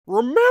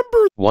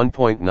Remember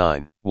 1.9,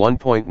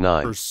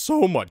 1.9, they're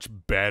so much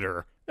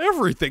better.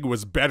 Everything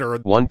was better.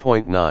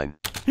 1.9,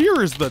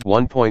 Here is the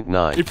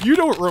 1.9, If you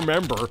don't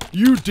remember,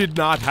 you did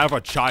not have a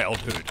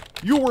childhood.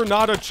 You were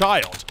not a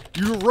child.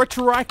 You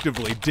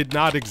retroactively did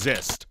not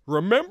exist.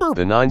 Remember?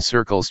 the 9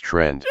 circles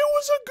trend, It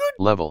was a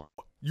good... level,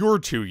 You're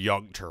too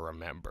young to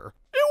remember.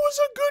 It was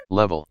a good...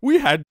 level, We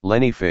had...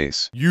 Lenny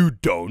face, You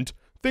don't.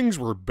 Things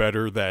were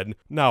better then.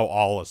 Now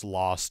all is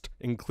lost,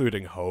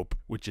 including hope,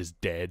 which is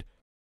dead.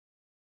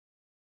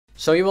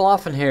 So you will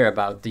often hear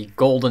about the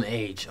golden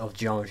age of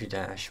Geometry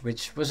Dash,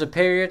 which was a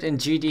period in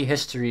GD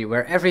history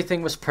where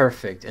everything was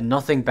perfect and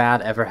nothing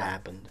bad ever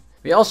happened.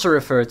 We also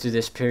refer to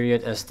this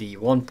period as the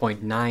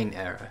 1.9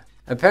 era.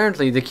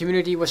 Apparently the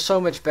community was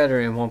so much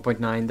better in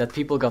 1.9 that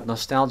people got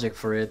nostalgic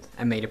for it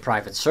and made a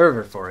private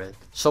server for it.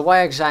 So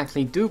why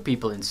exactly do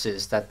people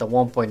insist that the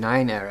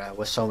 1.9 era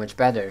was so much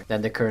better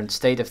than the current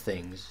state of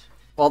things?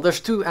 Well, there's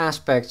two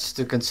aspects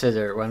to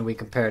consider when we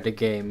compare the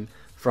game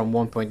from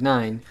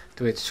 1.9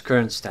 to its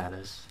current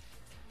status.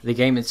 The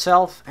game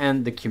itself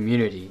and the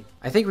community.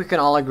 I think we can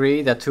all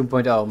agree that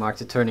 2.0 marked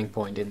a turning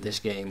point in this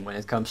game when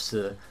it comes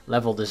to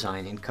level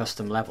design in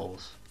custom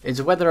levels.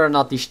 It's whether or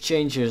not these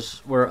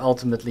changes were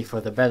ultimately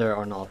for the better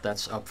or not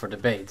that's up for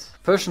debate.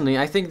 Personally,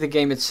 I think the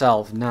game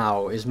itself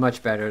now is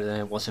much better than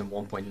it was in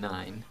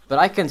 1.9, but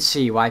I can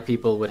see why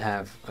people would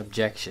have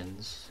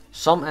objections.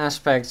 Some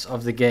aspects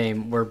of the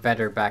game were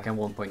better back in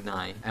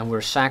 1.9 and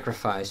were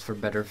sacrificed for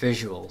better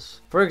visuals.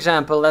 For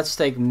example, let's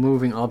take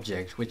moving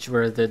objects, which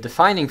were the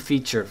defining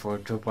feature for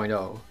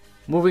 2.0.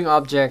 Moving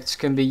objects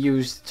can be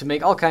used to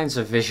make all kinds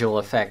of visual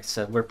effects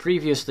that were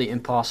previously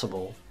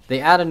impossible. They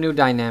add a new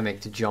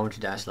dynamic to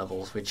Geometry Dash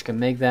levels, which can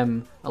make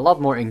them a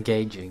lot more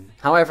engaging.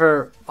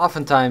 However,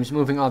 oftentimes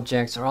moving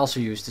objects are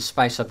also used to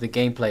spice up the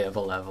gameplay of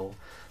a level,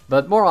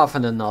 but more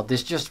often than not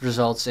this just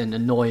results in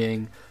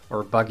annoying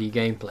or buggy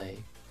gameplay.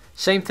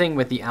 Same thing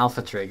with the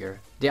alpha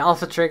trigger. The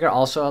alpha trigger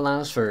also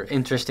allows for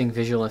interesting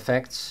visual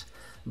effects,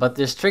 but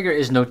this trigger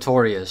is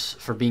notorious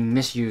for being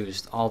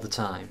misused all the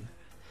time.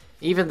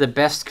 Even the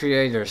best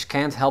creators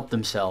can't help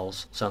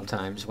themselves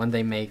sometimes when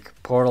they make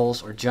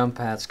portals or jump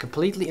pads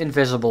completely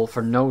invisible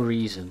for no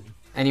reason.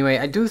 Anyway,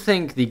 I do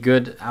think the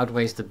good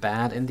outweighs the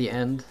bad in the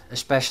end,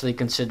 especially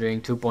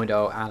considering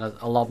 2.0 added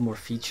a lot more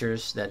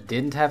features that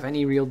didn't have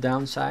any real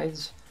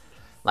downsides,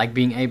 like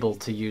being able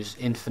to use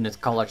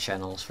infinite color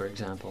channels, for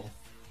example.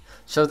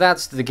 So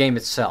that's the game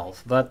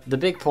itself, but the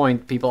big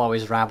point people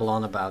always rabble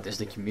on about is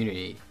the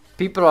community.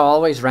 People are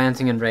always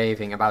ranting and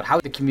raving about how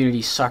the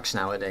community sucks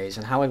nowadays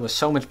and how it was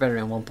so much better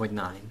in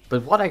 1.9.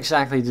 But what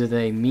exactly do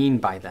they mean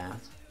by that?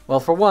 Well,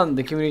 for one,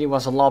 the community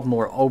was a lot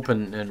more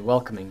open and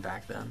welcoming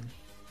back then.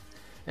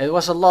 It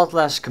was a lot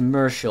less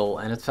commercial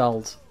and it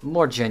felt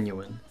more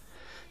genuine.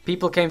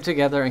 People came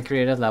together and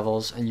created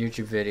levels and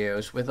YouTube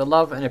videos with a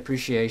love and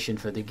appreciation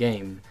for the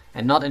game,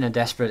 and not in a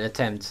desperate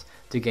attempt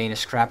to gain a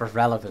scrap of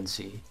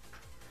relevancy.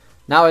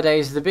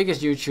 Nowadays, the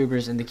biggest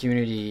YouTubers in the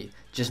community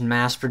just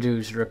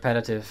mass-produce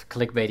repetitive,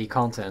 clickbaity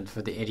content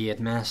for the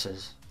idiot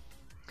masses.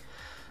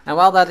 And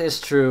while that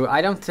is true,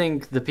 I don't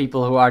think the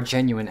people who are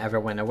genuine ever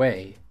went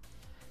away.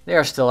 They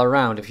are still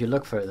around if you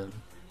look for them.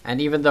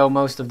 And even though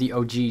most of the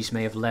OGs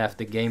may have left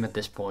the game at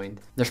this point,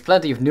 there's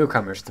plenty of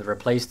newcomers to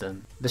replace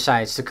them.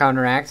 Besides, to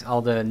counteract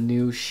all the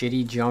new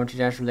shitty Geometry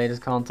Dash related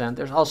content,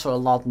 there's also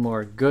a lot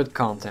more good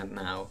content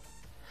now.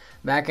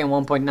 Back in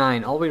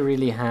 1.9, all we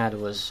really had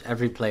was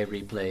every play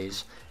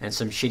replays and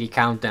some shitty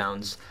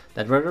countdowns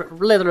that were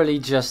literally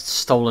just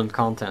stolen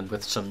content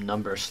with some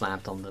numbers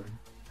slapped on them.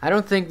 I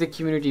don't think the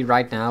community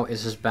right now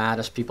is as bad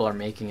as people are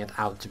making it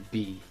out to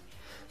be.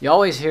 You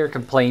always hear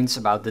complaints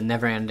about the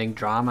never-ending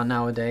drama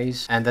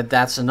nowadays, and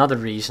that's another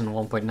reason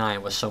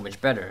 1.9 was so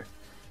much better.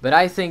 But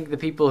I think the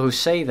people who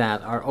say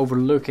that are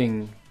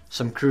overlooking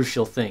some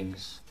crucial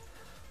things.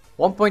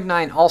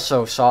 1.9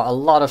 also saw a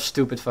lot of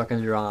stupid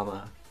fucking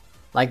drama.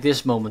 Like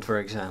this moment, for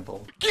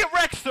example. Get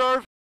wrecked,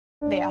 surv!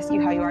 They ask you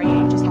how you are,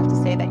 you just have to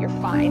say that you're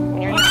fine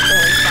when you're not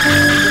really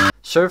fine.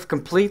 Surv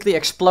completely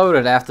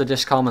exploded after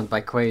this comment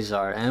by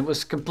Quasar, and it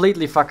was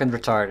completely fucking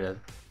retarded.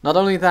 Not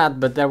only that,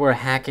 but there were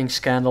hacking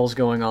scandals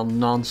going on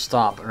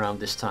non-stop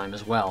around this time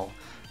as well.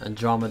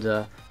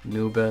 Andromeda,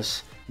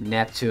 Nubus,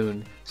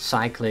 Neptune,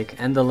 Cyclic,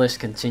 and the list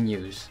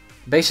continues.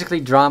 Basically,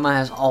 drama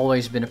has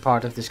always been a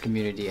part of this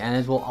community, and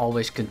it will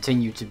always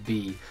continue to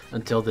be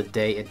until the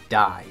day it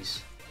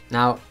dies.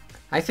 Now,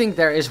 I think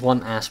there is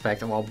one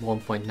aspect of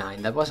 1.9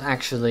 that was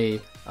actually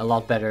a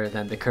lot better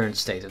than the current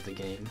state of the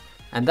game.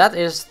 And that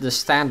is the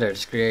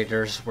standards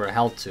creators were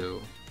held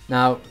to.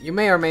 Now, you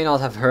may or may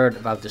not have heard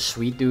about the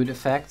Sweet Dude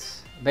effect.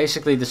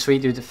 Basically, the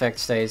Sweet Dude effect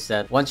states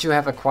that once you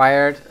have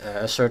acquired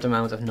a certain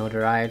amount of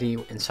notoriety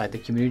inside the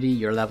community,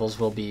 your levels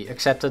will be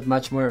accepted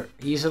much more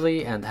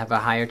easily and have a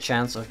higher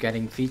chance of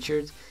getting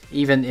featured,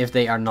 even if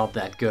they are not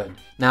that good.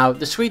 Now,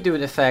 the Sweet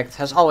Dude effect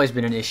has always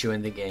been an issue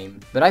in the game,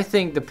 but I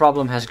think the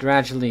problem has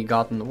gradually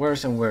gotten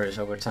worse and worse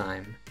over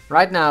time.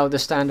 Right now, the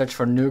standards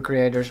for new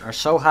creators are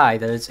so high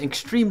that it's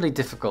extremely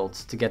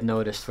difficult to get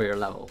noticed for your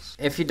levels,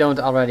 if you don't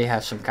already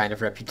have some kind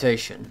of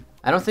reputation.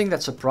 I don't think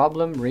that's a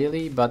problem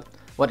really, but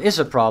what is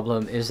a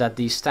problem is that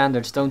these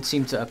standards don't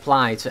seem to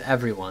apply to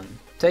everyone.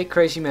 Take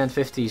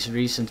CrazyMan50's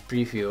recent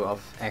preview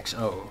of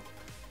XO.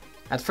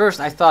 At first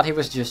I thought he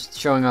was just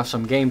showing off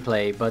some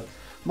gameplay, but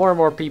more and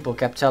more people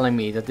kept telling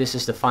me that this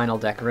is the final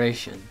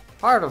decoration.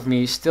 Part of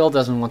me still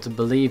doesn't want to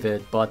believe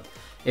it, but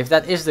if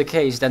that is the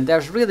case, then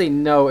there's really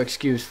no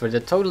excuse for the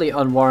totally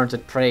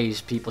unwarranted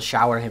praise people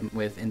shower him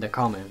with in the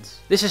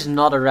comments. This is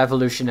not a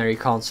revolutionary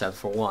concept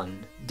for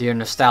one. Dear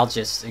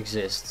Nostalgists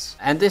exists.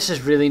 And this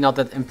is really not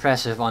that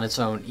impressive on its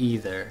own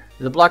either.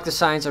 The block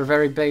designs are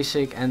very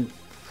basic and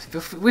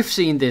we've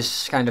seen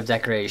this kind of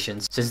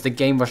decoration since the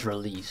game was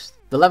released.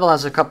 The level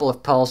has a couple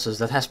of pulses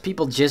that has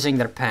people jizzing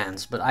their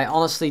pants, but I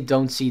honestly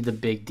don't see the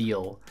big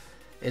deal.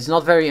 It's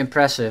not very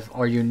impressive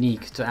or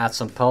unique to add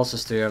some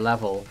pulses to your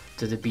level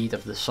to the beat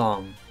of the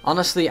song.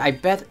 Honestly, I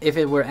bet if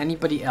it were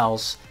anybody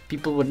else,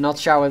 people would not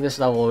shower this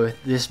level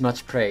with this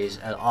much praise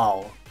at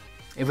all.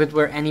 If it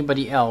were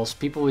anybody else,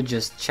 people would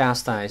just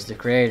chastise the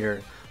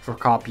creator for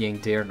copying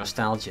Dear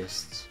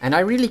Nostalgists. And I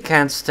really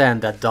can't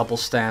stand that double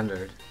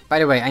standard. By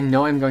the way, I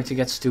know I'm going to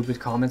get stupid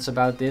comments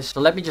about this,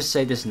 so let me just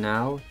say this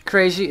now.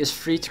 Crazy is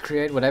free to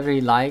create whatever he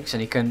likes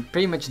and he can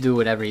pretty much do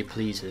whatever he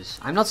pleases.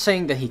 I'm not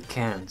saying that he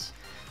can't.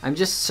 I'm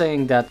just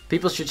saying that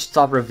people should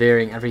stop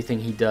revering everything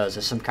he does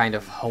as some kind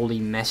of holy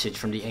message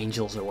from the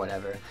angels or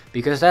whatever,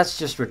 because that's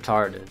just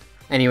retarded.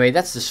 Anyway,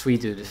 that's the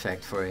sweet dude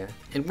effect for you.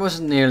 It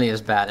wasn't nearly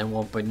as bad in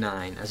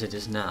 1.9 as it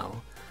is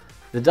now.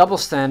 The double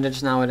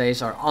standards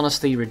nowadays are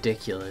honestly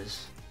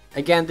ridiculous.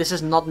 Again, this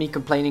is not me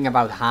complaining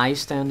about high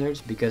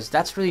standards, because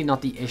that's really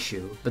not the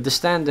issue, but the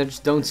standards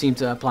don't seem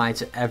to apply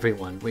to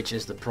everyone, which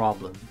is the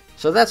problem.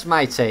 So that's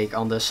my take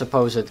on the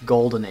supposed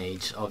golden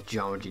age of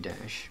Geometry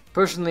Dash.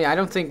 Personally, I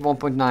don't think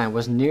 1.9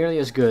 was nearly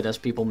as good as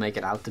people make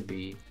it out to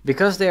be.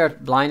 Because they are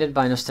blinded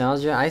by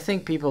nostalgia, I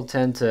think people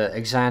tend to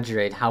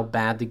exaggerate how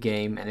bad the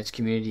game and its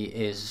community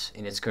is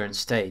in its current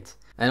state.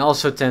 And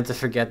also tend to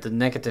forget the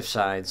negative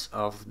sides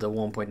of the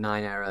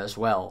 1.9 era as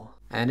well.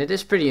 And it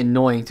is pretty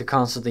annoying to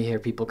constantly hear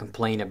people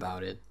complain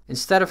about it.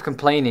 Instead of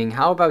complaining,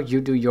 how about you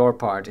do your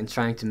part in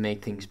trying to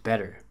make things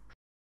better?